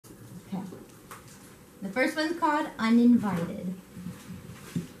The first one's called Uninvited.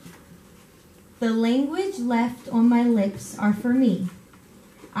 The language left on my lips are for me.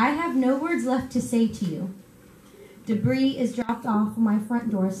 I have no words left to say to you. Debris is dropped off on my front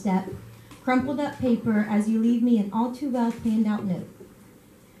doorstep, crumpled up paper as you leave me an all too well planned out note.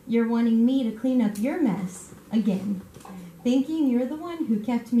 You're wanting me to clean up your mess again, thinking you're the one who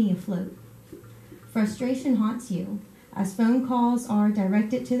kept me afloat. Frustration haunts you, as phone calls are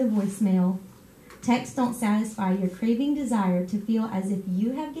directed to the voicemail. Texts don't satisfy your craving desire to feel as if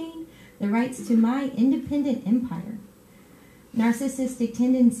you have gained the rights to my independent empire. Narcissistic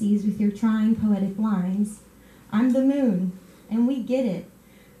tendencies with your trying poetic lines. I'm the moon, and we get it.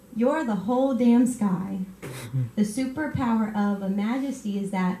 You're the whole damn sky. The superpower of a majesty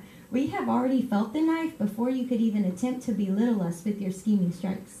is that we have already felt the knife before you could even attempt to belittle us with your scheming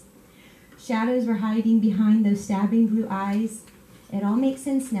strikes. Shadows were hiding behind those stabbing blue eyes. It all makes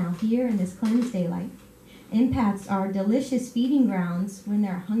sense now, here in this cleansed daylight. Empaths are delicious feeding grounds when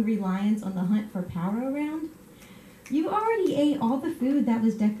there are hungry lions on the hunt for power around. You already ate all the food that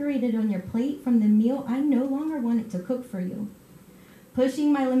was decorated on your plate from the meal I no longer wanted to cook for you.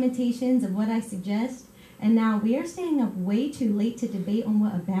 Pushing my limitations of what I suggest, and now we are staying up way too late to debate on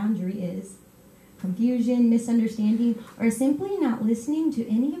what a boundary is. Confusion, misunderstanding, or simply not listening to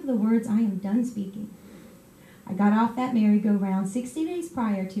any of the words I am done speaking. I got off that merry-go-round 60 days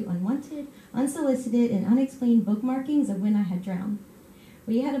prior to unwanted, unsolicited, and unexplained bookmarkings of when I had drowned.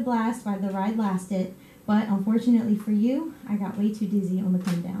 We had a blast while the ride lasted, but unfortunately for you, I got way too dizzy on the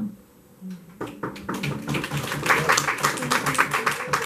come down.